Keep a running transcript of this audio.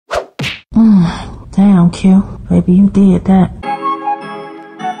Damn, Q. Baby, you did that.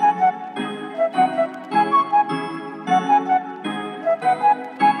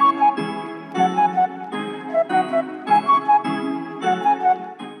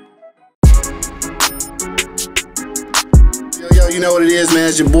 You know what it is, man.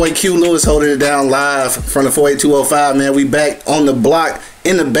 It's your boy Q Lewis holding it down live from the 48205, man. We back on the block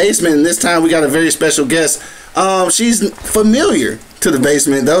in the basement, and this time we got a very special guest. She's familiar to the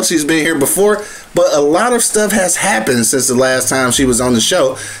basement, though. She's been here before, but a lot of stuff has happened since the last time she was on the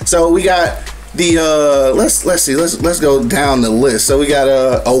show. So we got the let's go down the list. So we got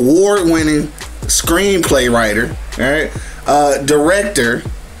a award-winning screenplay writer, all right, director,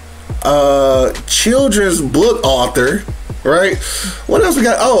 children's book author. Right? What else we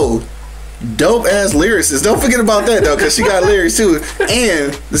got? Oh, dope ass lyricist. Don't forget about that though, because she got lyrics too.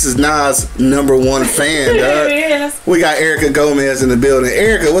 And this is Nas' #1 fan, dog. Yes. We got Ericka Gomez in the building.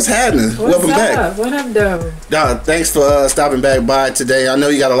 Ericka, what's happening? Welcome back. What up, though? Dog, thanks for stopping back by today. I know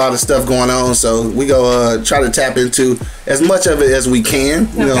you got a lot of stuff going on, so we go try to tap into as much of it as we can.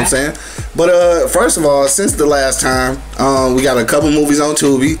 You know what I'm saying? But first of all, since the last time, we got a couple movies on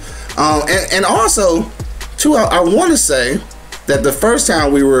Tubi, and also. Too, I want to say that the first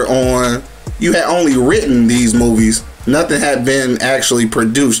time we were on, you had only written these movies. Nothing had been actually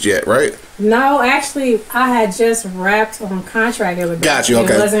produced yet, right? No, actually, I had just wrapped on contract. Got you,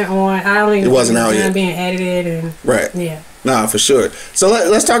 okay. It wasn't on. I don't even. It wasn't out yet. Being edited and. Right. Yeah. Nah, for sure. So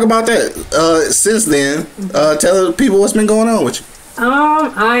let's talk about that. Since then, tell the people what's been going on with you.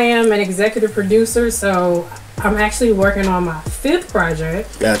 I am an executive producer, so I'm actually working on my 5th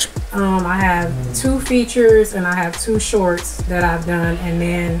project. Gotcha. I have 2 features and I have 2 shorts that I've done, and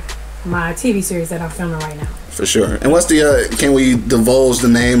then my TV series that I'm filming right now. For sure. And what's the? Can we divulge the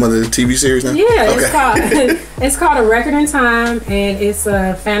name of the TV series now? Yeah, okay. It's called A Record in Time, and it's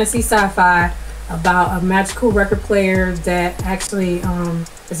a fantasy sci-fi about a magical record player that actually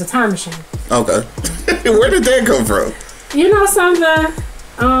is a time machine. Okay. Where did that come from? You know something?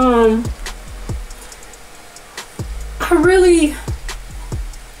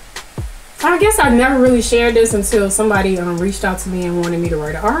 I guess I never really shared this until somebody reached out to me and wanted me to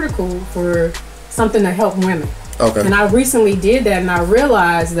write an article for something to help women. Okay. And I recently did that, and I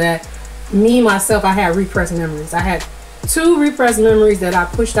realized that myself, I had repressed memories. I had 2 repressed memories that I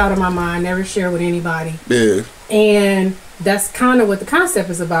pushed out of my mind, never shared with anybody. Yeah. And that's kind of what the concept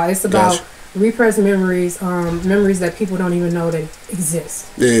is about. It's about repressed memories, memories that people don't even know that exist.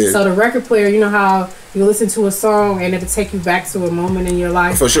 Yeah. So the record player, you know how you listen to a song and it'll take you back to a moment in your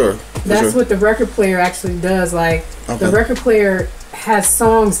life? For sure. That's what the record player actually does. Like, the record player has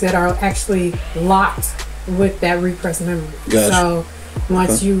songs that are actually locked with that repressed memory. Gotcha. So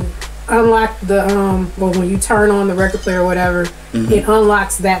once you unlock the when you turn on the record player or whatever, it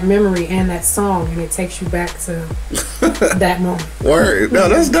unlocks that memory and that song, and it takes you back to that moment. Word. No,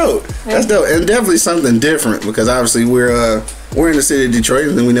 that's dope. That's dope. And definitely something different, because obviously we're in the city of Detroit,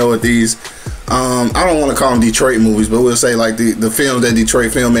 and we know what these I don't want to call them Detroit movies, but we'll say like the films that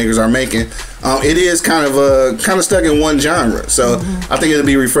Detroit filmmakers are making. It is kind of stuck in one genre. So I think it'll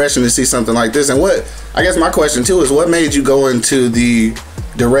be refreshing to see something like this. And what I guess my question too is, what made you go into the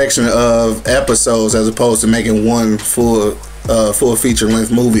direction of episodes as opposed to making one full feature length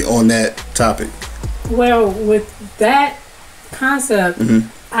movie on that topic? Well, with that concept,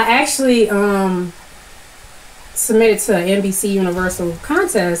 I actually submitted to an NBC Universal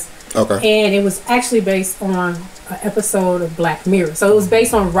contest. Okay. And it was actually based on an episode of Black Mirror. So it was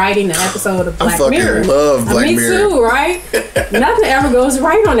based on writing an episode of Black Mirror. I fucking love Black Mirror. Me too, right? Nothing ever goes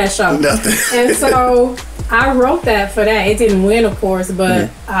right on that show. Nothing. And so I wrote that for that. It didn't win, of course, but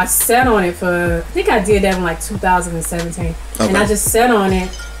I sat on it for, I think I did that in like 2017. Okay. And I just sat on it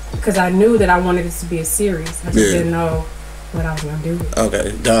because I knew that I wanted it to be a series. I just didn't know what I was going to do.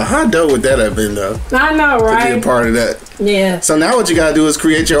 Okay. How dope would that have been, though? I know, right? To be a part of that. Yeah. So now what you got to do is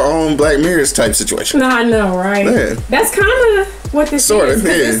create your own Black Mirrors type situation. I know, right? Yeah. That's kind of what this is.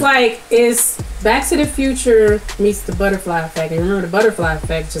 It's like, it's Back to the Future meets the Butterfly Effect. And remember, the Butterfly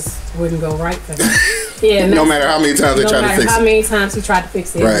Effect just wouldn't go right for me. Yeah. No matter how many times they try to fix it. No matter how many times he tried to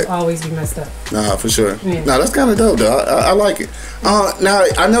fix it, it would always be messed up. Nah, for sure. Yeah. Nah, that's kind of dope, though. I like it. Now,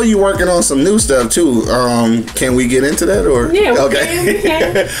 I know you're working on some new stuff, too. Can we get into that? Or? Yeah, we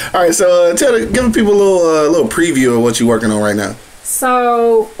can. All right, so give people a little preview of what you're working on right now.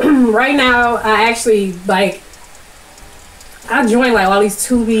 So, right now, I actually, I joined like all these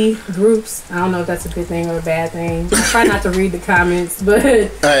Tubi groups. I don't know if that's a good thing or a bad thing. I try not to read the comments, but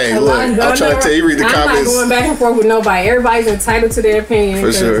hey, look, I'm trying to tell you, read the comments. I'm not going back and forth with nobody. Everybody's entitled to their opinion.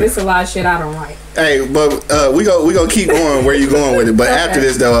 For sure. There's a lot of shit I don't like. Hey, but we gonna keep going where you going with it. But after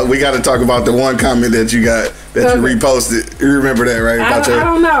this though, we got to talk about the one comment that you got that you reposted. You remember that, right? I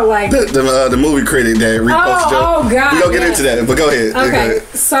don't know, like the movie critic that reposted. Oh God! We gonna get into that, but go ahead. Okay, go ahead.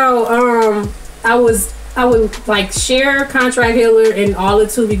 So I would like share Contract Healer in all the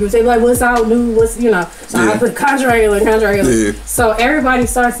Tubi groups. They be like, "What's out new? What's So I put Contract Healer. Yeah. So everybody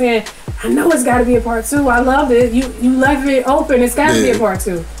starts saying, "I know it's got to be a part 2. I love it. You left it open. It's got to be a part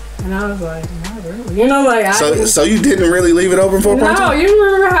 2." And I was like, not really. Like so you didn't really leave it open for a part 2? No, you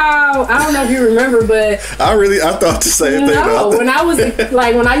remember how? I don't know if you remember, but I thought the same thing. No, when I was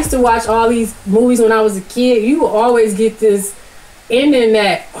like when I used to watch all these movies when I was a kid, you would always get this ending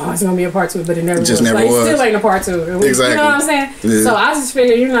that it's gonna be a part 2, but it never was. Never like, was. It still ain't a part 2. Exactly. You know what I'm saying? Yeah. So I just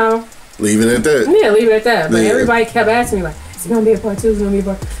figured, leave it at that. Yeah, leave it at that. But everybody kept asking me like, "Is it gonna be a part 2? Is it gonna be a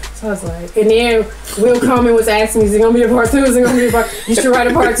part?" So I was like, and then Will Coleman was asking me, "Is it gonna be a part 2? Is it gonna be a part? You should write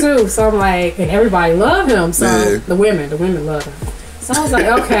a part 2." So I'm like, and everybody loved him. So the women love him. So I was like,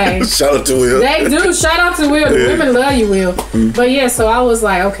 okay. Shout out to Will. They do. Shout out to Will. The women love you, Will. But yeah, so I was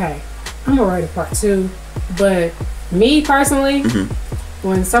like, okay, I'm gonna write a part 2. But me personally,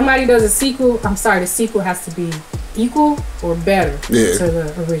 when somebody does a sequel, the sequel has to be equal or better to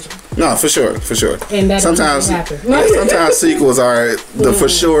the original. No, for sure. And that sometimes sequels are the for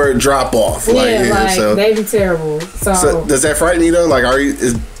sure drop off. They be terrible. So does that frighten you though? Like,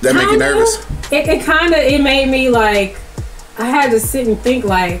 is that make you nervous? It made me like, I had to sit and think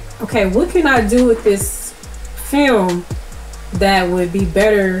like, okay, what can I do with this film that would be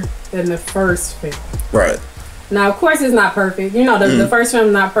better than the first film? Right. Now, of course, it's not perfect. The first film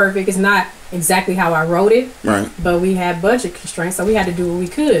is not perfect. It's not exactly how I wrote it. Right. But we had budget constraints, so we had to do what we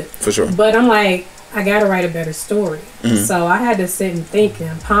could. For sure. But I'm like, I got to write a better story. So I had to sit and think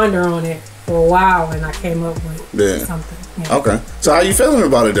and ponder on it for a while, and I came up with something. Yeah. Okay. So how you feeling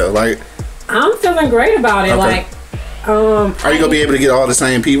about it, though? Like, I'm feeling great about it. Okay. Are you going to be able to get all the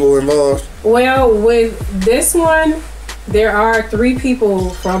same people involved? Well, with this one, there are 3 people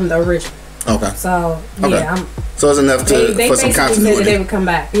from the original. Okay. So, so it's enough for some continuity. Said they would come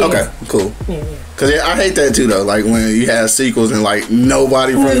back. Yeah. Okay, cool. Yeah. Because I hate that too, though. Like when you have sequels and like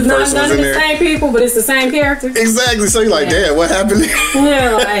nobody from the first one's in there. It's the same people, but it's the same character. Exactly. So you're like, damn, what happened?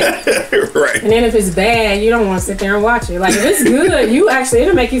 Right. And then if it's bad, you don't want to sit there and watch it. Like if it's good,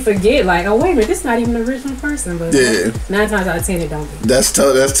 it'll make you forget. Like, oh wait a minute, this is not even the original person. But 9 times out of 10, it don't be. That's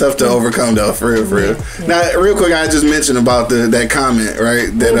tough. That's tough to overcome, though. For real. Yeah. Now, real quick, I just mentioned about that comment, right?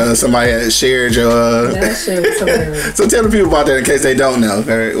 That somebody had shared your. That shit was hilarious. So tell the people about that in case they don't know.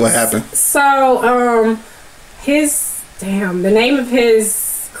 Right? What happened? So the name of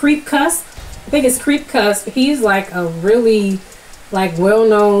his Creep Cusp, I think it's Creep Cusp. He's like a really like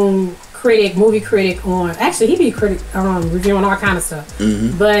well-known movie critic on. Actually, he be reviewing all kind of stuff.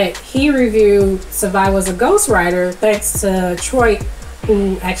 But he reviewed Survival as a Ghostwriter thanks to Troy,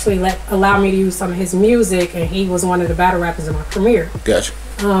 who actually allowed me to use some of his music, and he was one of the battle rappers in my premiere. Gotcha.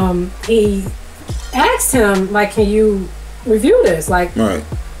 He asked him like, "Can you review this?" Like. Right.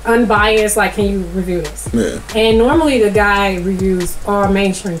 Unbiased, like, can you review this? Yeah. And normally the guy reviews all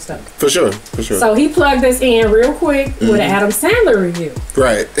mainstream stuff. For sure. So he plugged this in real quick with an Adam Sandler review.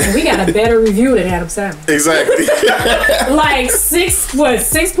 Right. And we got a better review than Adam Sandler. Exactly. Like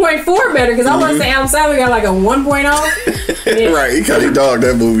 6.4 better, because I want to say Adam Sandler got like a 1.0. Yeah. Right. He dogged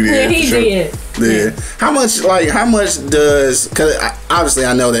that movie. Yeah, he did. Yeah. How much does, because obviously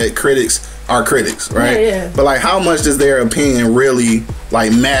I know that critics are critics, right? Yeah. But like, how much does their opinion really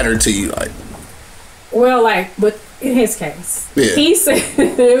like matter to you? Like, well, like, but in his case, yeah. He said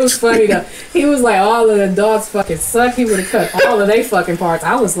it was funny though. He was like, all of the adults fucking suck. He would have cut all of they fucking parts.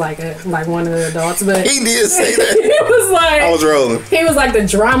 I was like one of the adults, but he did say that. He was like, I was rolling. He was like, the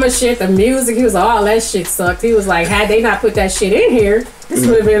drama shit, the music. He was like, all that shit sucked. He was like, had they not put that shit in here, this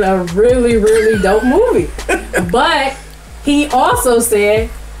would have been a really, really dope movie. But he also said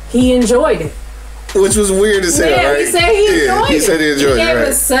he enjoyed it. Which was weird as hell, right? He said he enjoyed it. He said he enjoyed it, He gave it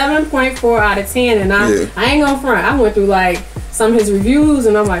a 7.4 out of 10, and I ain't gonna front. I went through like some of his reviews,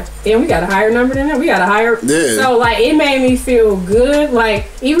 and I'm like, damn, we got a higher number than that. We got a higher. Yeah. So like, it made me feel good. Like,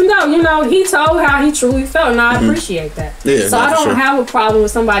 even though he told how he truly felt, and I appreciate that. Yeah. So I don't have a problem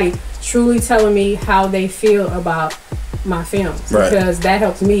with somebody truly telling me how they feel about my films, because that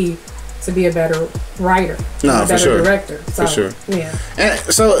helps me to be a better writer, a better director. So, for sure. Yeah. And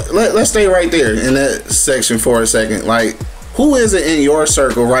so let's stay right there in that section for a second. Like, who is it in your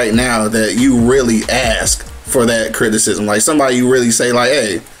circle right now that you really ask for that criticism? Like somebody you really say like,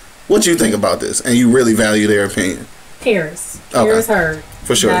 hey, what you think about this? And you really value their opinion. Paris Heard.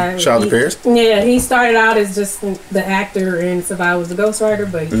 For sure. Shout out to Paris. Yeah, he started out as just the actor in Survival was the Ghostwriter,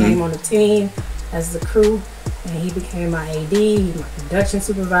 but he came on the team as the crew, and he became my AD, my production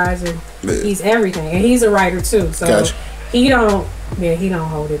supervisor. Yeah. He's everything, and he's a writer too. So gotcha. he don't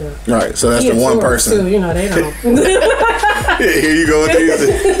hold it up. Right. So that's the one person. Too, they don't. Here you go with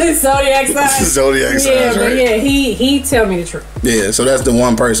these. Zodiac signs. Zodiac signs. Yeah, but right. yeah, he tell me the truth. Yeah, so that's the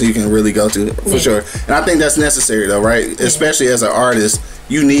one person you can really go to for sure. And I think that's necessary though, right? Yeah. Especially as an artist,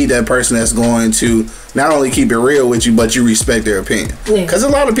 you need that person that's going to not only keep it real with you, but you respect their opinion. Because a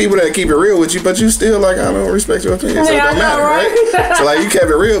lot of people that keep it real with you, but you still like, I don't respect your opinion, so it don't matter, right? So like you kept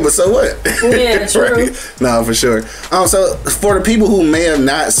it real, but so what? Yeah, true. Right? No, for sure. So for the people who may have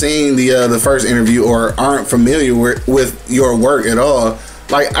not seen the first interview or aren't familiar with your work at all,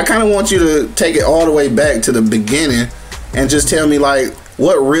 like I kind of want you to take it all the way back to the beginning and just tell me like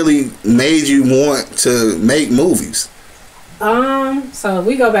what really made you want to make movies. So if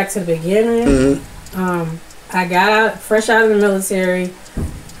we go back to the beginning, I got out fresh out of the military.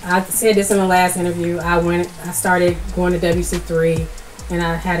 I said this in the last interview. I started going to WC3, and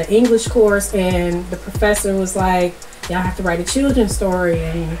I had an English course, and the professor was like, y'all have to write a children's story,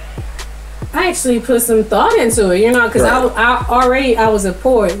 and I actually put some thought into it, because I was a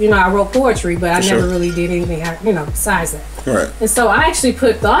poet, I wrote poetry, but I never really did anything, besides that. Right. And so I actually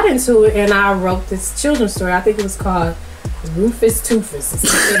put thought into it, and I wrote this children's story. I think it was called Rufus Toofus or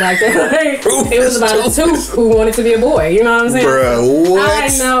something like that. It was about a tooth who wanted to be a boy. You know what I'm saying? Bruh, what?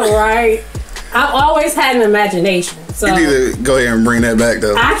 I know, right? I've always had an imagination. So you need to go ahead and bring that back,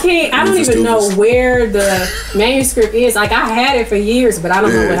 though. I don't even know where the manuscript is. Like, I had it for years, but I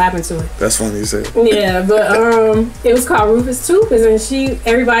don't know what happened to it. That's funny you said. Yeah, but it was called Rufus Toofus, and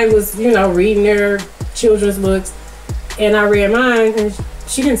everybody was, reading their children's books, and I read mine, and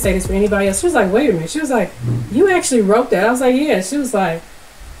she didn't say this for anybody else. She was like, wait a minute. She was like, you actually wrote that? I was like, yeah. She was like,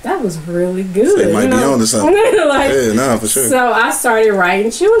 that was really good. So they might be on to something. Yeah, no, for sure. So I started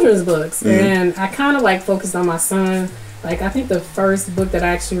writing children's books, and I kind of focused on my son. Like, I think the first book that I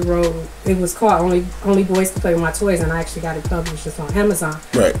actually wrote, it was called Only Boys Can Play With My Toys, and I actually got it published just on Amazon.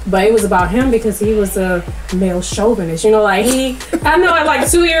 Right. But it was about him because he was a male chauvinist. I know at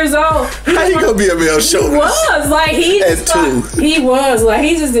 2 years old. How you gonna be a male chauvinist? He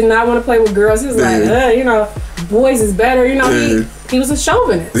just did not want to play with girls. He was boys is better. He was a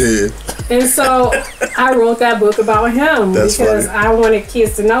chauvinist. Yeah. And so I wrote that book about him because I wanted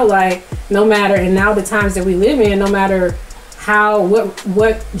kids to know, no matter, and now the times that we live in, no matter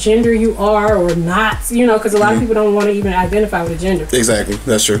what gender you are or not, because a lot of people don't want to even identify with a gender. Exactly,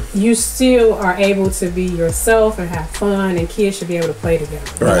 that's true. You still are able to be yourself and have fun, and kids should be able to play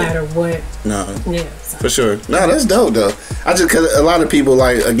together, no matter what. No, yeah, for sure. No, that's dope though. Because a lot of people,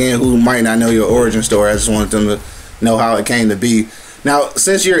 again, who might not know your origin story, I just wanted them to know how it came to be. Now,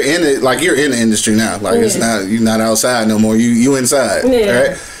 since you're in it, you're in the industry now, it's not, you're not outside no more. You inside,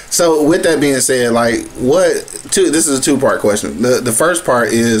 right? So with that being said, this is a two-part question. The first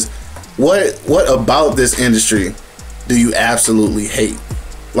part is, what about this industry do you absolutely hate?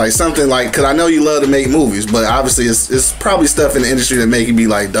 Something because I know you love to make movies, but obviously it's probably stuff in the industry that make you be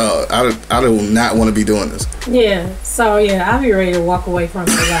like, dog, I do not want to be doing this. Yeah. So I'll be ready to walk away from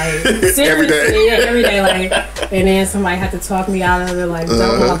it every day. Yeah, every day. And then somebody had to talk me out of it.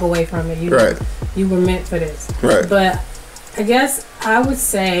 Don't walk away from it. You were meant for this. Right. But I guess I would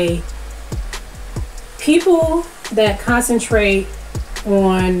say people that concentrate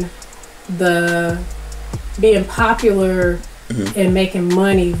on the being popular and making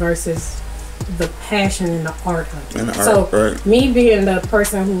money versus the passion and the art of it. Me being the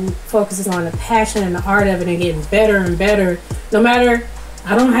person who focuses on the passion and the art of it and getting better and better, no matter,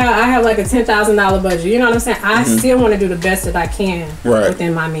 I have a $10,000 budget. You know what I'm saying? I still want to do the best that I can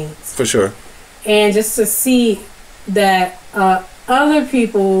within my means. For sure. And just to see that other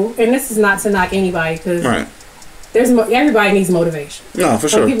people, and this is not to knock anybody, because everybody needs motivation. No, for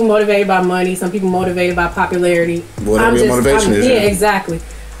sure. Some people motivated by money, some people motivated by popularity. Whatever your motivation is. Yeah, exactly.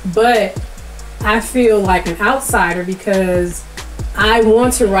 But I feel like an outsider because I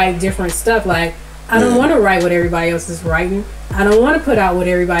want to write different stuff. I don't want to write what everybody else is writing. I don't want to put out what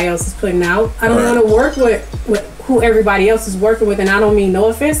everybody else is putting out. I don't want to work with who everybody else is working with, and I don't mean no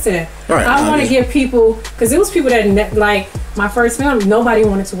offense to that. I want to give people, because it was people that, my first film, nobody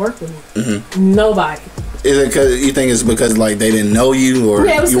wanted to work with me. Nobody. Is it because you think it's because they didn't know you, or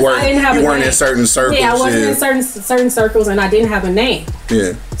you weren't in certain circles? Yeah, I wasn't in certain circles, and I didn't have a name.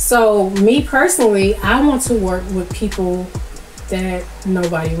 Yeah. So me personally, I want to work with people that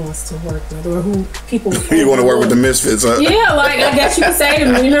nobody wants to work with, or who people you want to work with the misfits, huh? Yeah, like I guess you could say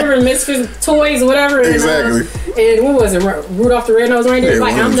them. You remember Misfits toys, whatever. Exactly. And what was it, Rudolph the Red-Nosed Reindeer?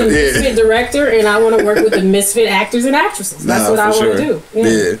 Like, I'm the misfit director, and I want to work with the misfit actors and actresses. That's what I want to do.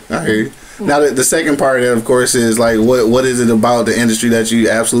 Yeah, I hear you. Now the second part of it, of course, is like what is it about the industry that you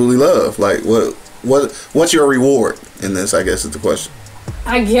absolutely love? Like what's your reward in this? I guess is the question.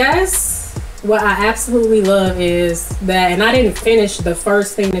 I guess what I absolutely love is that, and I didn't finish the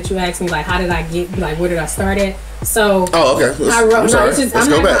first thing that you asked me, like how did I get, like where did I start at? So okay. I'm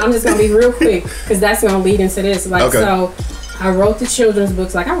just gonna be real quick because that's gonna lead into this. Like so, I wrote the children's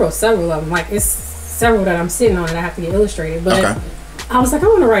books. Like I wrote several of them. Like it's several that I'm sitting on that I have to get illustrated. But I was like, I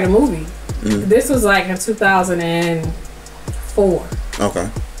want to write a movie. This was like in 2004. Okay.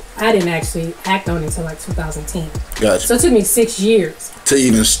 I didn't actually act on it until like 2010. Gotcha. So it took me 6 years to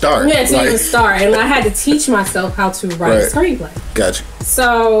even start. Yeah, to even start, and I had to teach myself how to write a screenplay. Gotcha.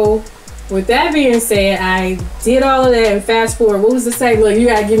 So, with that being said, I did all of that, and fast forward. What was the say? Look, you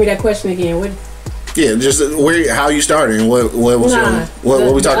gotta give me that question again. What? Yeah, just how you started and what was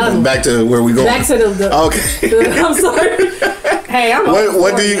what we talking about? Back to where we going? Back to the okay. I'm sorry. Hey,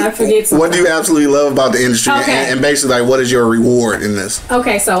 what do you absolutely love about the industry, and basically like what is your reward in this?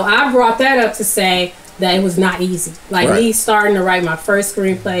 Okay, so I brought that up to say that it was not easy. Like me starting to write my first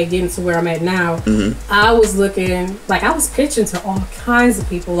screenplay, getting to where I'm at now, I was looking, like I was pitching to all kinds of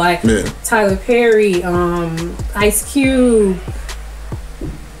people, like Tyler Perry, Ice Cube,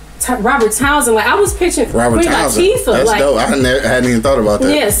 Robert Townsend. Like I was pitching Robert Townsend. That's like, dope. I hadn't even thought about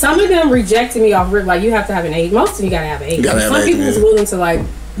that. Yeah, some of them rejected me off rip. Like you have to have an agent. Most of you gotta have an agent. Some people was willing to like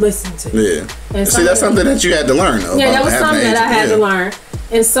listen to. Yeah. And see, that's something that you had to learn. Though, yeah, that was something that I had to learn.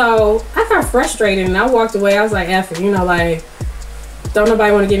 And so I got frustrated and I walked away. I was like, F it, like don't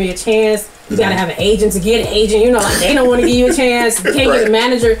nobody want to give me a chance. You gotta have an agent to get an agent. Like they don't want to give you a chance. You can't get a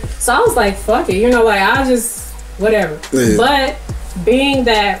manager. So I was like, fuck it. Like I just whatever. Yeah. But being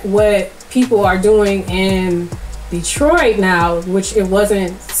that what people are doing in Detroit now, which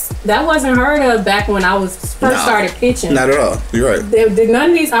that wasn't heard of back when I was first started pitching. Not at all. You're right.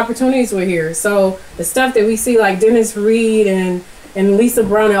 None of these opportunities were here. So the stuff that we see, like Dennis Reed and Lisa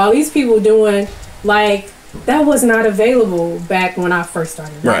Brown and all these people doing, like that was not available back when I first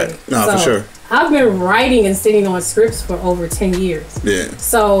started writing. Right. No, for sure. I've been writing and sitting on scripts for over 10 years. Yeah.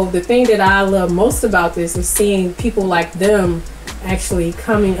 So the thing that I love most about this is seeing people like them actually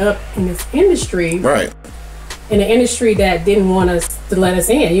coming up in this industry. Right. In an industry that didn't want us to let us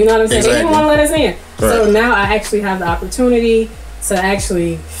in. You know what I'm saying? Exactly. They didn't want to let us in. Right. So now I actually have the opportunity to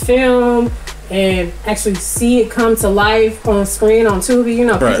actually film and actually see it come to life on screen on Tubi.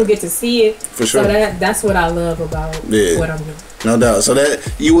 People get to see it. For sure. So that's what I love about what I'm doing. No doubt. So that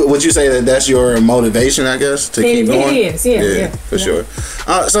would you say that that's your motivation, I guess, to keep going? It is. Yeah. For sure.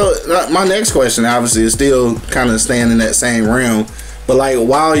 So my next question, obviously, is still kind of staying in that same realm. But like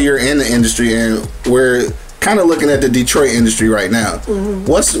while you're in the industry, and we're kind of looking at the Detroit industry right now,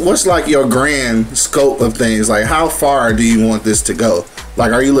 what's like your grand scope of things? Like how far do you want this to go?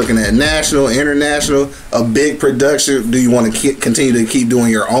 Like, are you looking at national, international, a big production? Do you want to continue to keep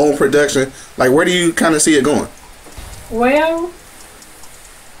doing your own production? Like, where do you kind of see it going? Well,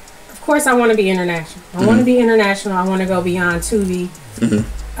 of course, I want to be international. I want to be international. I want to go beyond Tubi.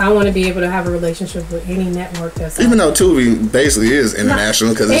 I want to be able to have a relationship with any network that's even though Tubi basically is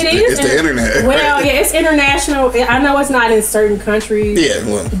international because it's the internet. Well, yeah, it's international. I know it's not in certain countries. Yeah,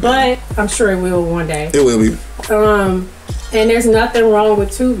 well, but I'm sure it will one day. It will be. And there's nothing wrong with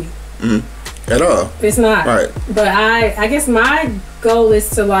Tubi. At all. It's not. Right. But I guess my goal is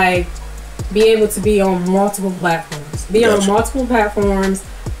to like be able to be on multiple platforms.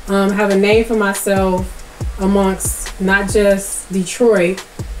 Have a name for myself amongst not just Detroit,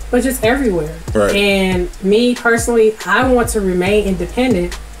 but just everywhere. Right. And me personally, I want to remain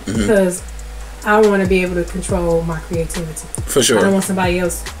independent because I want to be able to control my creativity. For sure. I don't want somebody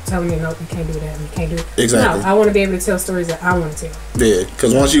else telling me, no, you can't do that, you can't do it. Exactly. No, I want to be able to tell stories that I want to tell. Yeah,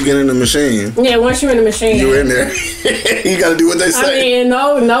 because once you get in the machine. Yeah, once you're in the machine. You're in there. You got to do what they say. I mean,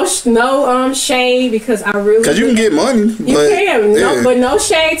 no shade because I really. Because you can get money. You can, but no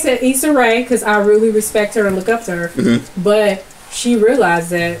shade to Issa Rae because I really respect her and look up to her. But she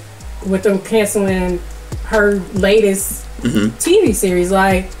realized that with them canceling her latest TV series,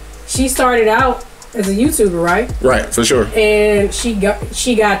 like she started out as a YouTuber, right? Right, for sure. And she got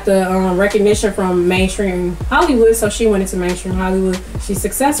the recognition from mainstream Hollywood, so she went into mainstream Hollywood. She's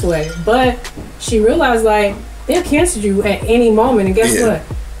successful at it, but she realized like they'll cancel you at any moment, and guess what?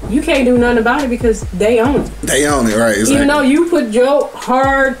 you can't do nothing about it because they own it. They own it, right? Exactly. Even though you put your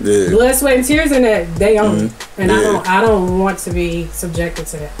hard blood, sweat, and tears in that, they own it, and I don't want to be subjected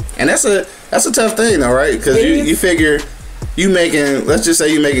to that. And that's a tough thing, though, right? Because you figure let's just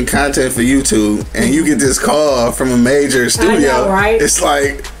say you making content for YouTube, and you get this call from a major studio. I know, right? It's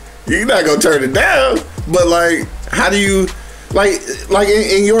like you're not gonna turn it down, but like, how do you? Like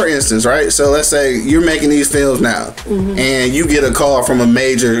in your instance, right? So let's say you're making these films now, and you get a call from a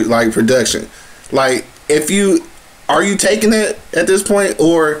major like production. Like, are you taking it at this point,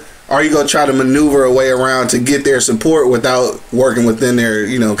 or are you gonna try to maneuver a way around to get their support without working within their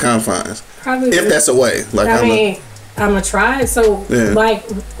confines? Probably, if that's a way. Like, I'm gonna try it. So like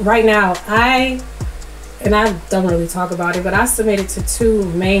right now, and I don't really talk about it, but I submitted to 2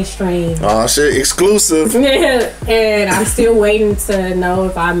 mainstream. Oh shit, exclusive. Yeah, and I'm still waiting to know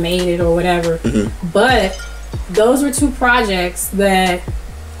if I made it or whatever. But those were 2 projects that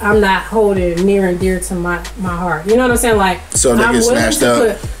I'm not holding near and dear to my heart. You know what I'm saying? Like, so they get smashed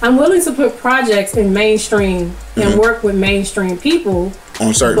up. I'm willing to put projects in mainstream and work with mainstream people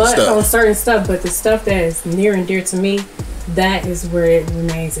on certain stuff. But the stuff that is near and dear to me, that is where it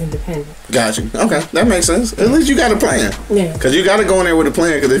remains independent. Gotcha. Okay, that makes sense. At least you got a plan. Yeah. Because you got to go in there with a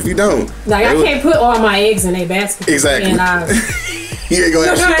plan. Because if you don't, like, I can't put all my eggs in a basket. Exactly. And you ain't gonna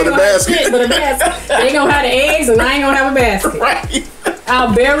have shit but a basket. They ain't gonna have the eggs, and I ain't gonna have a basket. Right.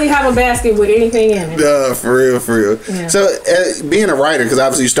 I'll barely have a basket with anything in it. For real. Yeah. So, being a writer, because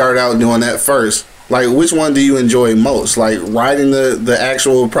obviously you started out doing that first. Like, which one do you enjoy most? Like, writing the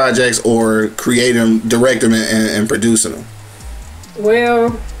actual projects, or creating, directing, and producing them?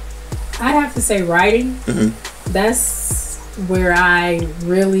 Well, I'd have to say writing. That's where I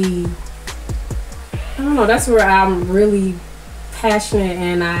really, I don't know, that's where I'm really passionate,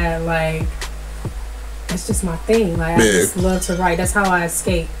 and I like, it's just my thing. Like, I just love to write. That's how I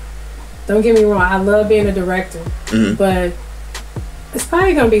escape. Don't get me wrong, I love being a director, but it's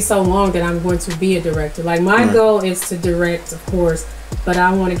probably going to be so long that I'm going to be a director. Like, my goal is to direct, of course, but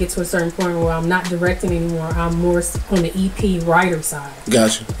I want to get to a certain point where I'm not directing anymore. I'm more on the EP writer side.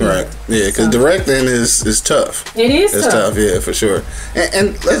 Gotcha. Right. Yeah, because directing is tough. It's tough. Yeah, for sure.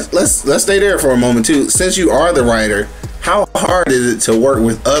 And let's stay there for a moment too. Since you are the writer, how hard is it to work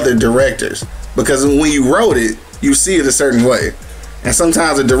with other directors? Because when you wrote it, you see it a certain way, and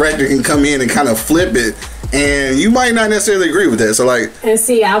sometimes a director can come in and kind of flip it, and you might not necessarily agree with that. So like, and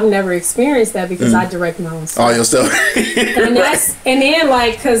see, I've never experienced that because I direct my own stuff. All your stuff. And then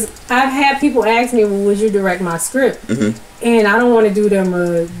like, cause I've had people ask me, well, would you direct my script? And I don't want to do them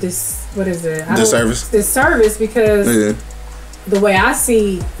disservice because the way I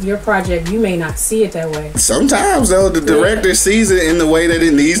see your project, you may not see it that way. Sometimes though, the director sees it in the way that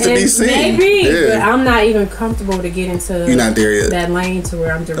it needs to be seen. Maybe, but I'm not even comfortable to get into You're not there yet. that lane to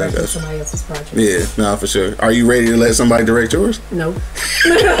where I'm directing somebody else's project. Yeah, no, for sure. Are you ready to let somebody direct yours? No.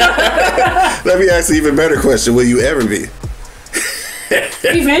 Let me ask an even better question. Will you ever be?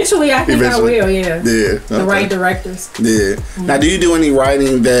 Eventually, I think I will, yeah. The right directors. Yeah. Now, do you do any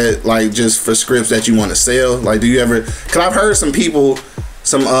writing that, like, just for scripts that you want to sell? Like, do you ever... Because I've heard some people,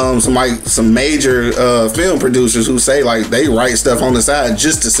 some major film producers who say, like, they write stuff on the side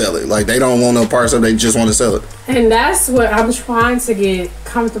just to sell it. Like, they don't want no parts of it, they just want to sell it. And that's what I'm trying to get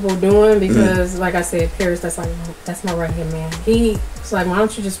comfortable doing because, like I said, Paris, that's my right-hand man. He's like, why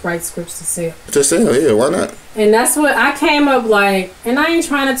don't you just write scripts to sell? To sell, yeah, why not? And that's what I came up like, and I ain't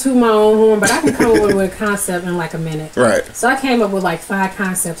trying to toot my own horn, but I can come up with a concept in like a minute. Right. So I came up with like 5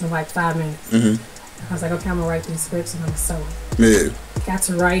 concepts in like 5 minutes. I was like, okay, I'm gonna write these scripts and I'm gonna sell them. Yeah. Got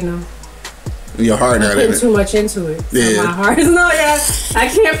to writing them. Your heart not in it. Too much into it. So my heart is not. I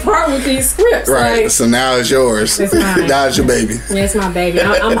can't part with these scripts. Right. Like, so now it's yours. It's mine. Now it's your baby. Yeah, it's my baby.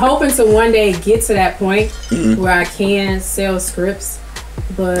 I'm hoping to one day get to that point where I can sell scripts.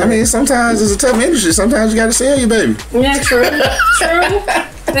 But I mean, sometimes it's a tough industry. Sometimes you got to sell your baby. Yeah, true.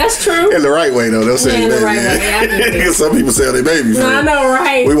 That's true. In the right way, though. They'll sell your baby. In the right way. Some people sell their baby. No, I know,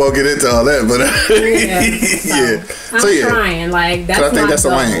 right? We won't get into all that, but I'm trying. Like, that's I think that's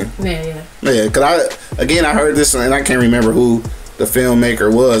goal. the lane. Yeah. Because I heard this, and I can't remember who the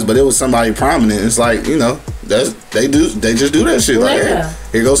filmmaker was, but it was somebody prominent. It's like, they just do that shit. Like, hey,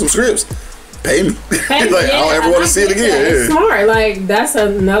 here goes some scripts. Pay me. Like, I don't ever want to see it again. It's smart. Like, that's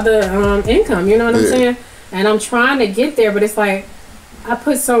another income. You know what I'm saying? And I'm trying to get there, but it's like I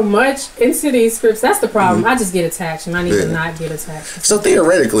put so much into these scripts. That's the problem. I just get attached, and I need to not get attached. So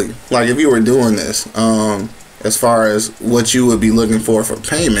theoretically, like, if you were doing this, as far as what you would be looking for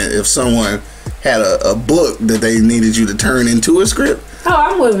payment, if someone had a book that they needed you to turn into a script, Oh,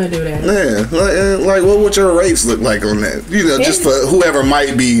 I'm willing to do that. Yeah, like what would your rates look like on that? You know, just for whoever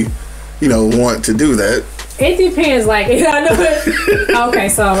might be, you know, want to do that. It depends. Like, I know it. Okay,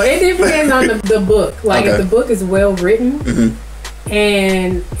 so it depends on the book. Like, if the book is well written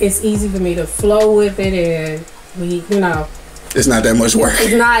and it's easy for me to flow with it, and you know, it's not that much work.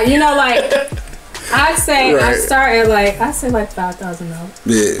 It's not, you know, like I'd say I start at like $5,000.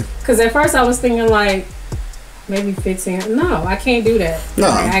 Yeah. Because at first I was thinking like maybe 15. No, I can't do that. No,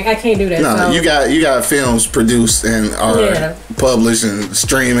 I can't do that. No, so. you got films produced and are published and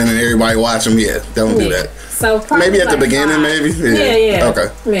streaming and everybody watch them. Yeah, don't do that. So maybe at like the beginning, maybe. Yeah. Okay.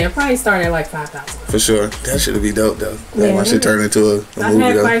 Yeah, probably start at like 5,000. For sure, that should be dope though. That one should turn into a movie. I've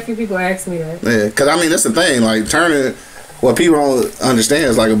had quite a few people ask me that. Yeah, because I mean that's the thing. Like turning. What people don't understand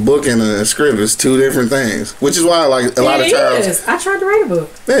is like a book and a script is two different things, which is why like a lot of times I tried to write a book.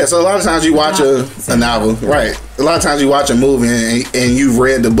 Yeah, so a lot of times you watch a novel, right? A lot of times you watch a movie and you've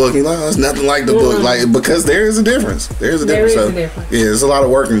read the book, and you're like, oh, it's nothing like the book, like because there is a difference. There's a difference. Yeah, there's a lot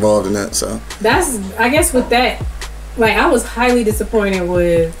of work involved in that. So that's, I guess, with that, like I was highly disappointed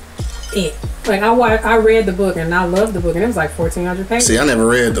with it. Like I read the book and I loved the book, and it was like 1,400 pages. See, I never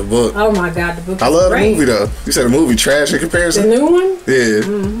read the book. Oh my god, the book. I love the movie though. You said the movie trash in comparison. The new one. Yeah.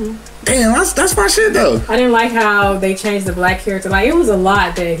 Damn, that's my shit though. I didn't like how they changed the black character. Like it was a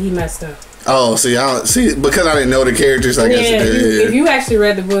lot that he messed up. Oh, see, because I didn't know the characters. I guess if you actually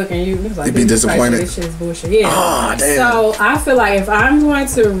read the book and it was like, you'd be disappointed. This shit is bullshit. Yeah. Oh, damn. So I feel like if I'm going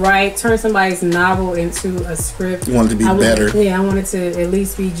to turn somebody's novel into a script, you want it to be better. I want it to at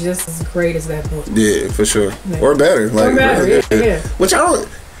least be just as great as that book. Yeah, for sure. Yeah. Or better. Like, or better. Yeah. Which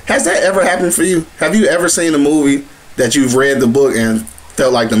has that ever happened for you? Have you ever seen a movie that you've read the book and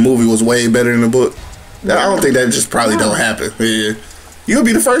felt like the movie was way better than the book? No. I don't think that just probably don't happen. Yeah. You'll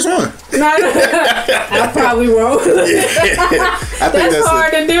be the first one. No. I probably won't. I think that's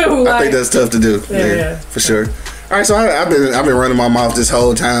hard to do. I think that's tough to do. Yeah, for sure. All right, so I've been running my mouth this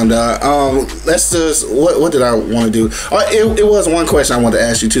whole time, dog. Let's just what did I want to do? It was one question I wanted to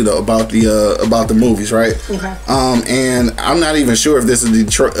ask you too, though, about the movies, right? Okay. And I'm not even sure if this is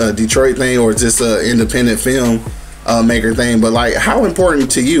a Detroit thing or is this an independent film maker thing, but like, how important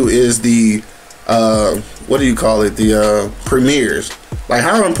to you is the what do you call it? The premieres. Like,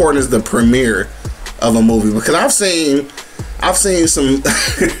 how important is the premiere of a movie? Because I've seen some,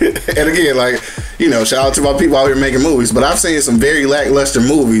 and again, like, you know, shout out to my people out here making movies, but I've seen some very lackluster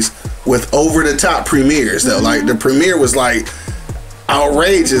movies with over the top premieres though. Like the premiere was like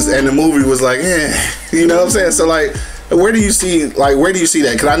outrageous, and the movie was like, you know what I'm saying? So like, where do you see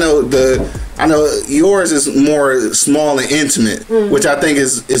that? Because I know yours is more small and intimate, which I think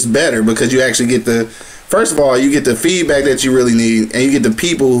is better because you actually get first of all, you get the feedback that you really need, and you get the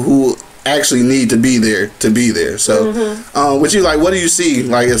people who actually need to be there. So, what do you see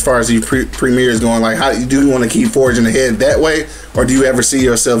like as far as these premieres going? Like, how do you want to keep forging ahead that way, or do you ever see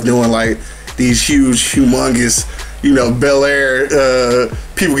yourself doing like these huge, humongous, you know, Bel Air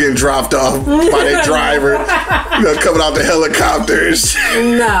people getting dropped off by their driver, you know, coming out the helicopters?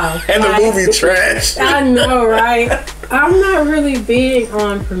 No, and the movie trash. I know, right? I'm not really big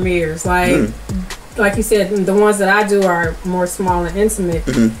on premieres, like you said, the ones that I do are more small and intimate.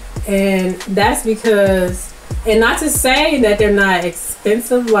 And that's because, and not to say that they're not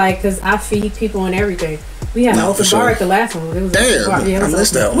expensive, like, because I feed people and everything. We had an open bar at the last one. It was I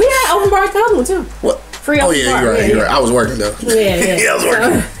missed that one. We had open bar at the other one too. What? Free open bar. You're right. I was working though. Yeah. I was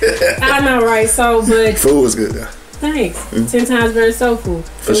working. I know, right? So, but food was good though. Thanks. 10 times better soul food.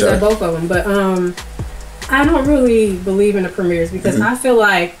 For sure. At both of them, but I don't really believe in the premieres because I feel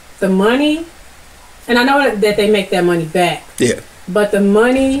like the money. And I know that they make that money back. Yeah. But the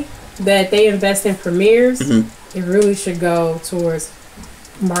money that they invest in premieres, it really should go towards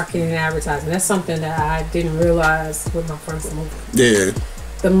marketing and advertising. That's something that I didn't realize with my first movie. Yeah.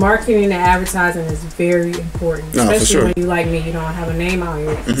 The marketing and advertising is very important. Especially when you like me, you don't have a name out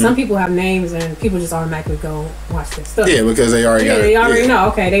here. Some people have names and people just automatically go watch their stuff. Yeah, because they already got it. They already know.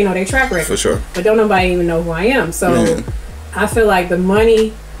 Okay, they know their track record. For sure. But don't nobody even know who I am. So I feel like the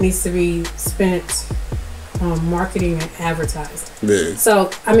money needs to be spent on marketing and advertising. Yeah.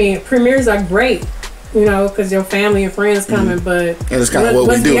 So, I mean, premieres are great, you know, because your family and friends coming, but and it's kind of what we do.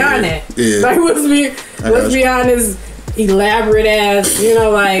 What's beyond that? Yeah. Like, what's beyond this elaborate ass, you know,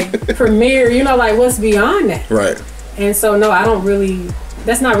 like, premiere, you know, like, what's beyond that? Right. And so, no, I don't really,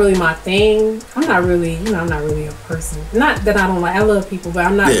 that's not really my thing. I'm not really a person. Not that I don't like, I love people, but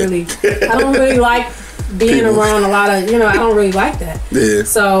I'm not really, I don't really like being around a lot of, you know, I don't really like that. Yeah.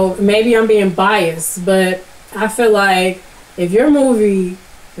 So maybe I'm being biased, but I feel like if your movie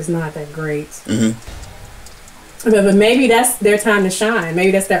is not that great, But maybe that's their time to shine.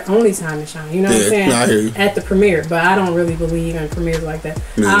 Maybe that's their only time to shine. You know what I'm saying? No, I hear you. At the premiere. But I don't really believe in premieres like that.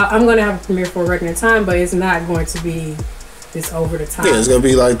 Yeah. I'm going to have a premiere for a regular time, but it's not going to be this over the top. Yeah, it's gonna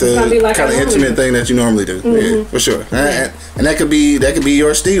be like the kind of intimate thing that you normally do. Yeah, for sure. And that could be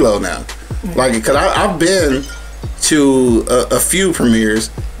your stilo now. Like, because I've been to a few premieres,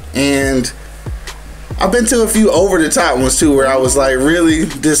 and I've been to a few over the top ones too, where I was like really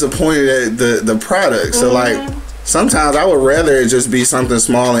disappointed at the product. So like, sometimes I would rather it just be something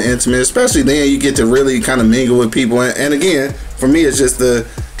small and intimate, especially then you get to really kind of mingle with people. And again, for me, it's just the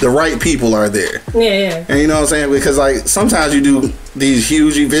right people are there. Yeah. And you know what I'm saying? Because like sometimes you do these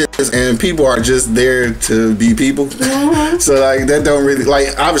huge events and people are just there to be people. So like that don't really,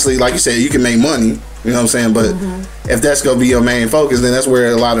 like, obviously, like you said, you can make money. You know what I'm saying? But if that's gonna be your main focus, then that's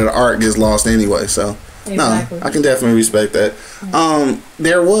where a lot of the art gets lost anyway. So exactly. no, I can definitely respect that.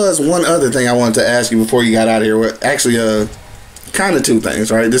 There was one other thing I wanted to ask you before you got out of here. Well, actually, kind of two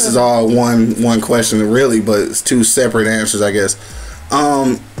things, right? This is all one question really, but it's two separate answers, I guess.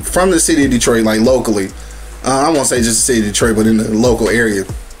 From the city of Detroit, like locally, I won't say just the city of Detroit, but in the local area,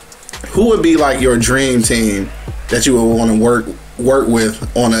 who would be like your dream team that you would want to work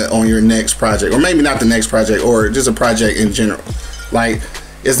with on your next project, or maybe not the next project, or just a project in general? Like,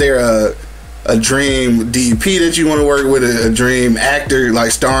 is there a dream DP that you want to work with, a dream actor,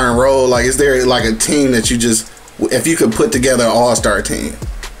 like starring role? Like, is there like a team that you just, if you could put together an all-star team,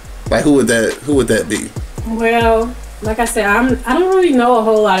 like who would that be? Well, like I said, I don't really know a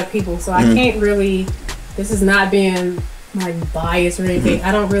whole lot of people, so I can't really. This is not being like biased or anything.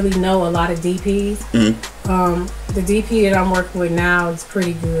 I don't really know a lot of DPs. The DP that I'm working with now is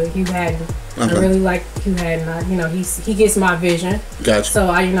pretty good. Hugh Haddon. I really like Hugh Haddon. You know, he gets my vision. Gotcha. So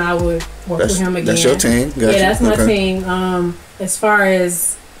I would work with him again. That's your team. Gotcha. Yeah, that's my team. As far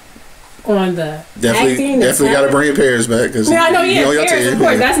as on the acting, definitely got to bring Paris back, because I know. Yeah, Paris, of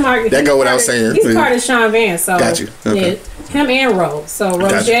course. That's my. That go without saying. He's part of Sean Van. So got you. Okay. Yeah, him and Rose. So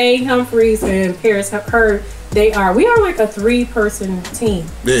Roger Humphreys and Paris Heard. We are like a 3-person team.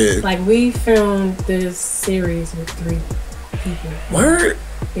 Yeah. Like, we filmed this series with 3 people. Word?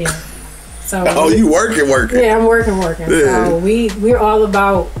 Yeah. So you working. Yeah, I'm working. Yeah. So we're all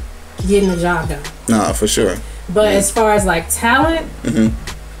about getting the job done. Nah, for sure. But as far as like talent,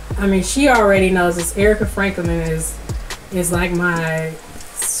 I mean, she already knows this. Ericka Franklin is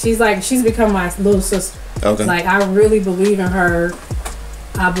like she's become my little sister. Okay. Like, I really believe in her.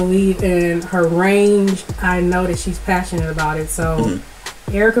 I believe in her range. I know that she's passionate about it. So,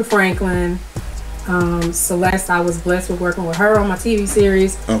 Ericka Franklin, Celeste, I was blessed with working with her on my TV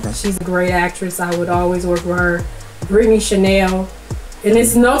series. Okay. She's a great actress. I would always work with her. Brittany Chanel. And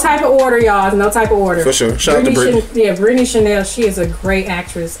it's no type of order, y'all. It's no type of order. For sure. Shout out to Brittany. Brittany Chanel, she is a great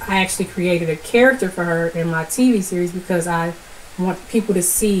actress. I actually created a character for her in my TV series because I want people to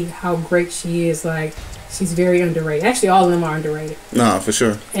see how great she is. Like, she's very underrated. Actually, all of them are underrated. No, for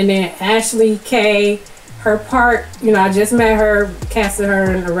sure. And then Ashley Kay, her part, I just met her, casted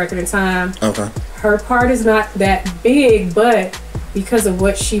her in A Record in Time. Okay. Her part is not that big, but because of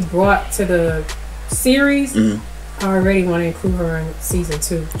what she brought to the series, I already want to include her in season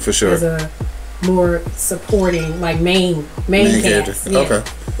 2. For sure. As a more supporting, like main character. Yeah. Okay.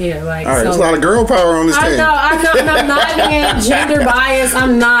 Yeah, like, all right, there's a lot of girl power on this team. I know, and I'm not being gender biased.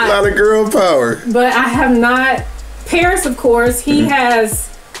 I'm not. A lot of girl power. But I have not. Paris, of course, he has.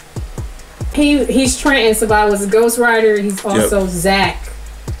 He's Trenton, so I was a ghostwriter. He's also Zach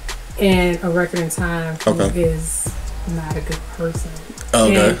in A Record in Time, who is not a good person.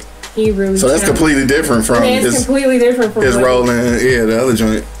 Okay. And he really. So that's completely different from his role in the other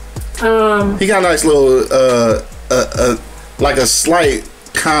joint. He got a nice little like a slight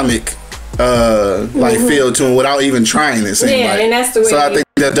comic like feel to him without even trying it. And that's the way. So I think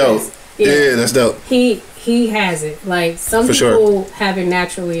that's dope. Yeah, that's dope. He has it. Like, some people have it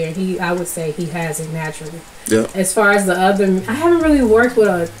naturally, and I would say he has it naturally. Yeah. As far as the other, I haven't really worked with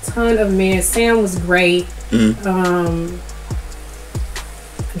a ton of men. Sam was great.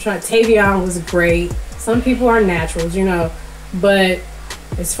 Tavion was great. Some people are naturals, but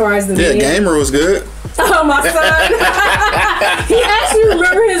as far as the men, Gamer was good. Oh, my son. He actually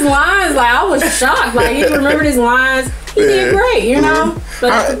remembered his lines. Like, I was shocked. Like, he remembered his lines. He did great,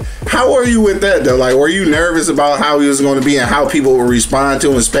 But how were you with that, though? Like, were you nervous about how he was going to be and how people would respond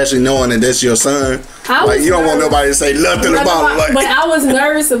to him, especially knowing that that's your son? Like, you don't want nobody to say nothing about it. But I was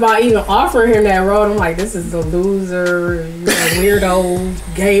nervous about even offering him that role. I'm like, this is the loser,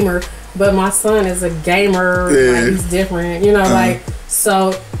 weirdo gamer. But my son is a gamer. Like, he's different, like,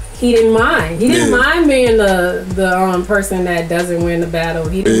 so he didn't mind. He didn't mind being the person that doesn't win the battle.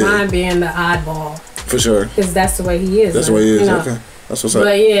 He didn't mind being the oddball. For sure. Because that's the way he is. That's the way he is. Okay. That's what's up.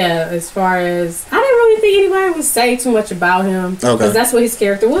 But yeah, as far as I didn't really think anybody would say too much about him. Okay. Because that's what his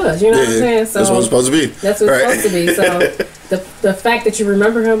character was. You know what I'm saying? So that's what it's supposed to be. That's what it's supposed to be. So the fact that you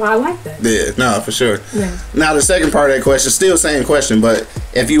remember him, I like that. Yeah, no, for sure. Yeah. Now the second part of that question, still same question, but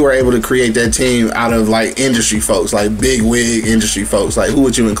if you were able to create that team out of like industry folks, like big wig industry folks, like who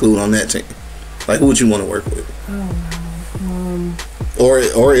would you include on that team? Like who would you want to work with?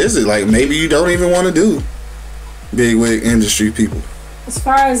 Or is it like maybe you don't even want to do big wig industry people? As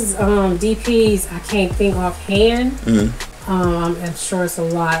far as DPs, I can't think offhand. I'm sure it's a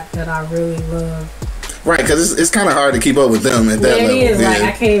lot that I really love. Right, because it's kind of hard to keep up with them at that level. It is. Yeah. Like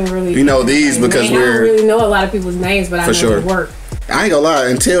I can't even really. You know these because I don't really know a lot of people's names, but I know their work. I ain't gonna lie,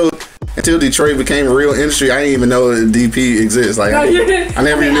 until Detroit became a real industry, I didn't even know that DP exists. Like I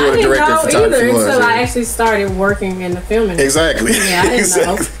never even knew what a director of photography was until I actually started working in the film industry. Exactly. Yeah, I didn't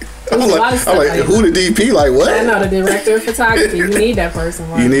know. I'm like, who the DP? Like what? I know the director of photography. You need that person.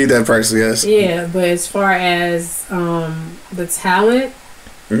 Right? You need that person, yes. Yeah, but as far as the talent,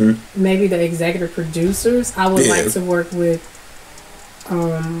 maybe the executive producers, I would like to work with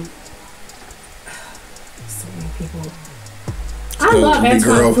so many people. I love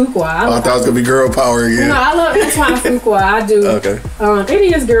Antoine Fuqua. I thought it was gonna be girl power again. No, I love Antoine Fuqua. I do. Okay.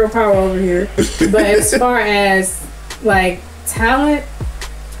 It is girl power over here. But as far as like talent,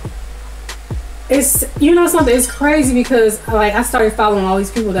 it's something. It's crazy because like I started following all these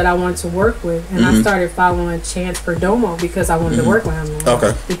people that I wanted to work with, and I started following Chance Perdomo because I wanted to work with him.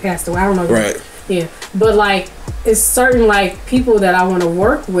 Okay. He passed away. I don't know. Right. Yeah, but like it's certain like people that I want to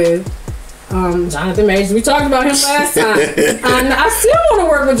work with. Jonathan Majors. We talked about him last time. I still want to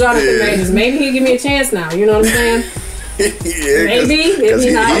work with Jonathan Majors. Maybe he'll give me a chance now. You know what I'm saying? Maybe if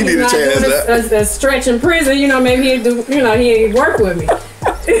he's not doing a stretch in prison, maybe he'll do. He'll work with me.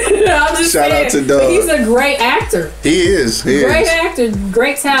 I'm just Shout saying, out to Doug. He's a great actor. He is. Great actor.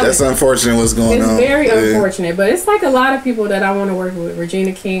 Great talent. That's unfortunate what's going on. It's very unfortunate, but it's like a lot of people that I want to work with.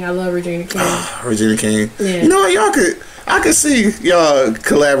 Regina King. I love Regina King. Regina King. Yeah. You know what? I could see y'all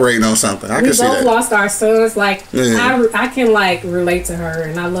collaborating on something. I could see that. We both lost our sons. Like I can like relate to her,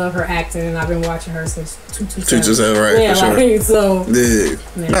 and I love her acting, and I've been watching her since 227. Right? Yeah, for sure. So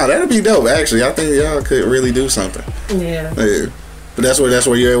No, that'd be dope. Actually, I think y'all could really do something. Yeah. But that's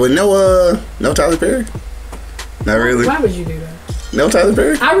where you're at with no Tyler Perry. Not really. Why would you do that? No Tyler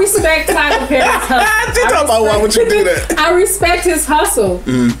Perry? I respect Tyler Perry's hustle. Why would you do that? I respect his hustle,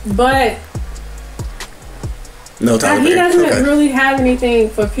 but. No Tyler He doesn't really have anything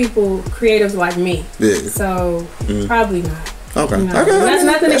for people creatives like me. Yeah. So probably not. Okay. Okay. That's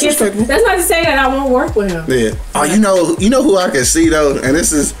nothing against. That's not to say that I won't work with him. Yeah. Oh, you know who I can see though, and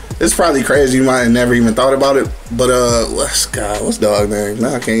it's probably crazy. You might have never even thought about it, but what's dog name?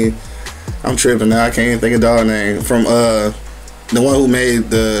 No, I can't. I'm tripping now. I can't even think of dog name from the one who made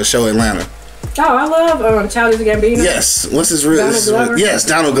the show Atlanta. Oh, I love Childish Gambino. Yes. What's his real name? Donald Glover? Yes,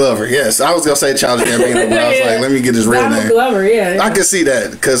 Donald Glover. Yes. I was going to say Childish Gambino, but I was like, let me get his real name. Donald Glover, yeah. I can see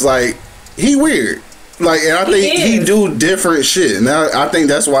that because, like, he weird. Like, and I think he do different shit. Now, I think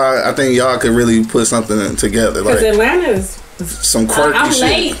that's why I think y'all could really put something together. Because like, Atlanta is some quirky shit.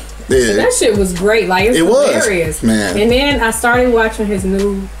 Late. Yeah. That shit was great. Like, it hilarious. Was, man. And then I started watching his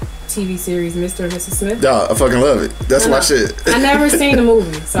new TV series, Mr. and Mrs. Smith. Dog, I fucking love it. That's my shit. I never seen the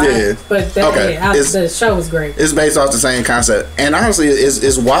movie, so the show was great. It's based off the same concept, and honestly,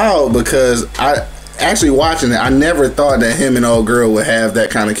 it's wild because I actually watching it. I never thought that him and old girl would have that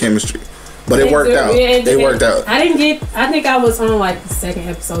kind of chemistry, but it worked out. They worked out. I think I was on like the second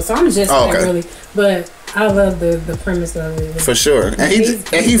episode, so I'm just really, but. I love the premise of it. For sure. And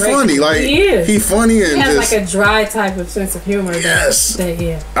he's funny. Like he funny and he has like a dry type of sense of humor. Yes.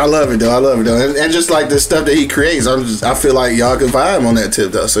 I love it though. And just like the stuff that he creates, I feel like y'all can vibe on that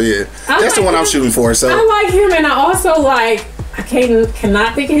tip though. So yeah. That's the one I'm shooting for. So I like him, and I also like I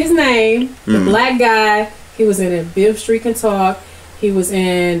cannot think of his name. The black guy. He was in it. Bill Street Can Talk. He was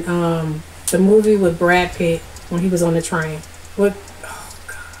in the movie with Brad Pitt when he was on the train.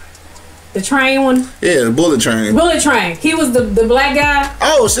 The train one? Yeah, the Bullet Train. Bullet Train. He was the black guy.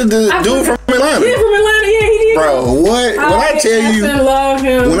 Oh, so the dude from Atlanta. Yeah, from Atlanta. Yeah, he did. Bro, what? When I tell you, love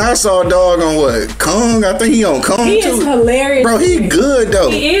him. When I saw a dog on what? Kong? I think he on Kong too. He is hilarious. Bro, he good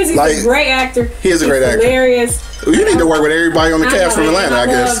though. He is. He's a great actor. He is a great actor. Hilarious. You need to work with everybody on the cast from Atlanta, I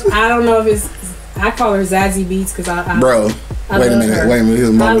guess. I don't know if it's... I call her Zazie Beetz because I Bro, wait a minute.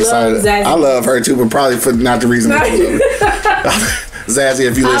 His mom decided. I love her too, but probably for not the reason. Zazzy,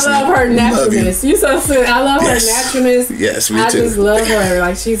 if you listen, I love her naturalness. You so sweet. I love her naturalness. Yes, me too. I just love her.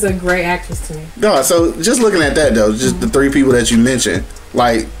 Like, she's a great actress to me. No, so just looking at that though, just the three people that you mentioned,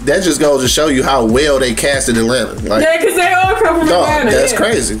 like that just goes to show you how well they casted Atlanta. Like, yeah, because they all come from Atlanta. That's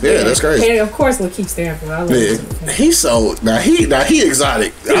crazy. Yeah, that's crazy. And of course, Lakeith Stanfield. I love him. He's so he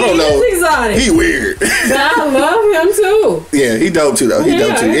exotic. I don't know. He's exotic. He weird. But I love him too. Yeah, he dope too though. He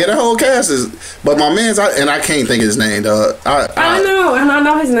dope too. Yeah, the whole cast is. But my man's and I can't think of his name, dog. I know, and I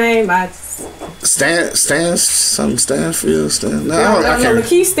know his name. Stanfield. No, I can't.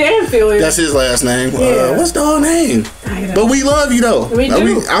 Lakeith Stanfield. That's his last name. Yeah. What's the whole name? But we love you though. We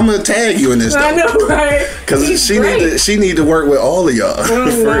do. I'm gonna tag you in this. Though. I know, right? Because she need to work with all of y'all. I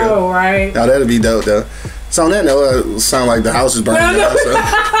know, right? Now that'd be dope though. So on that note, it sound like the house is burning down. So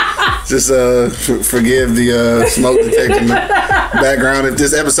just forgive the smoke detector in the background. If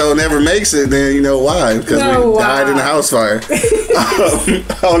this episode never makes it, then you know why. Because we died in the house fire.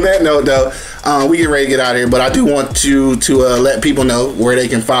 On that note though, we get ready to get out of here. But I do want you to let people know where they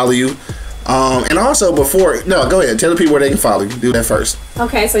can follow you. And also go ahead. Tell the people where they can follow you. Do that first.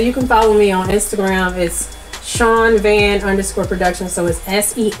 Okay, so you can follow me on Instagram. It's Sean Van _Productions. So it's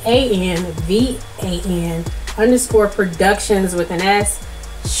SEANVAN_Productions with an S.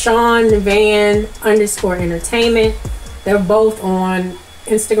 Sean Van _Entertainment. They're both on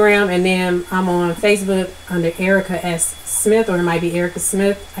Instagram, and then I'm on Facebook under Ericka S. Smith, or it might be Ericka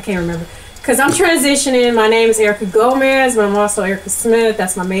Smith. I can't remember. Because I'm transitioning. My name is Ericka Gomez, but I'm also Ericka Smith.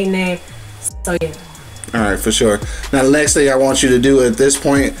 That's my maiden name. So yeah. All right, for sure. Now the next thing I want you to do at this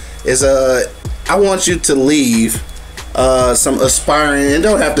point is I want you to leave some aspiring, and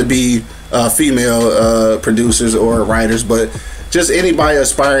don't have to be female producers or writers, but just anybody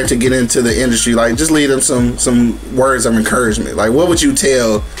aspiring to get into the industry. Like, just leave them some words of encouragement. Like, what would you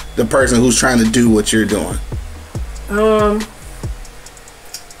tell the person who's trying to do what you're doing? I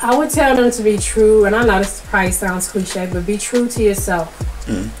would tell them to be true, and I know this probably sounds cliche, but be true to yourself.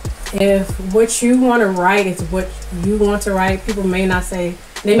 If what you want to write is what you want to write, people may not say,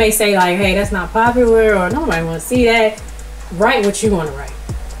 they may say like, hey, that's not popular, or nobody want to see that. Write what you want to write.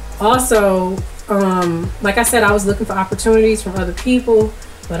 Also, like I said, I was looking for opportunities from other people,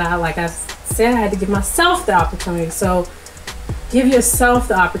 but like I said, I had to give myself the opportunity. So give yourself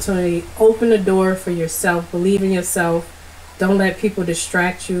the opportunity. Open the door for yourself. Believe in yourself. Don't let people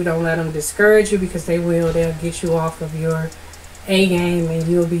distract you. Don't let them discourage you, because they will. They'll get you off of your A game, and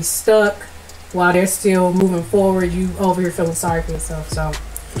you'll be stuck while they're still moving forward. You over here feeling sorry for yourself. So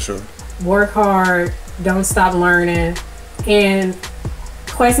for sure, work hard. Don't stop learning. And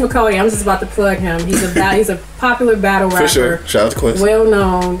Quest McCody, I'm just about to plug him. He's a popular battle rapper. For sure. Shout out to Quest. Well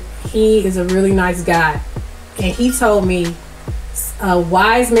known. He is a really nice guy. And he told me, a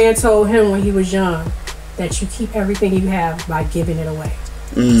wise man told him when he was young, that you keep everything you have by giving it away.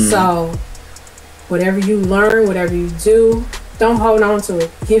 So whatever you learn, whatever you do, don't hold on to it.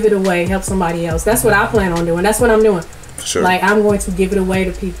 Give it away. Help somebody else. That's what I plan on doing. That's what I'm doing. Sure. Like, I'm going to give it away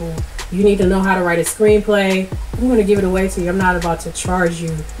to people. You need to know how to write a screenplay. I'm going to give it away to you. I'm not about to charge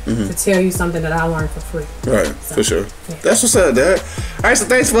you to tell you something that I learned for free. Right, so, for sure. Yeah. That's what's up, Dad. All right, so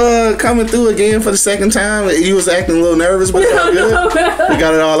thanks for coming through again for the second time. You was acting a little nervous, but it's all good. We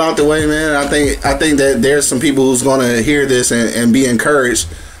got it all out the way, man. I think that there's some people who's going to hear this and be encouraged.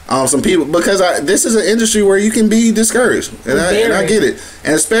 Some people, because this is an industry where you can be discouraged, and I get it.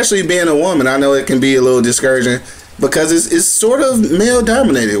 And especially being a woman, I know it can be a little discouraging, because it's sort of male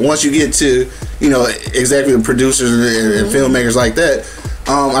dominated once you get to, executive producers and filmmakers like that.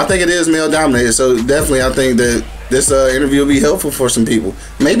 I think it is male dominated, so definitely I think that this interview will be helpful for some people,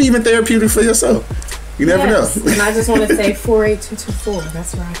 maybe even therapeutic for yourself. You never know. And I just want to say 48224.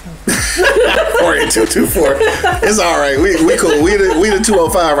 That's where I come. 48224. It's all right. We cool. We the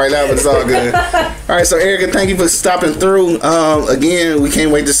 205 right now, but it's all good. All right. So Ericka, thank you for stopping through. Again, we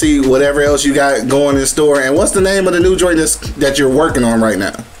can't wait to see whatever else you got going in store. And what's the name of the new joint that you're working on right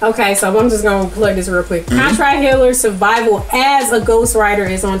now? Okay, so I'm just gonna plug this real quick. Contract Healer Survival as a Ghostwriter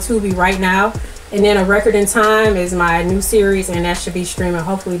is on Tubi right now, and then A Record in Time is my new series, and that should be streaming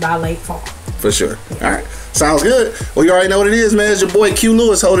hopefully by late fall. For sure. All right. Sounds good. Well, you already know what it is, man. It's your boy Q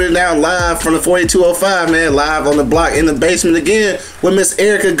Lewis holding it down live from the 48205, man. Live on the block in the basement again with Miss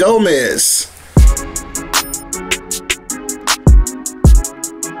Ericka Gomez.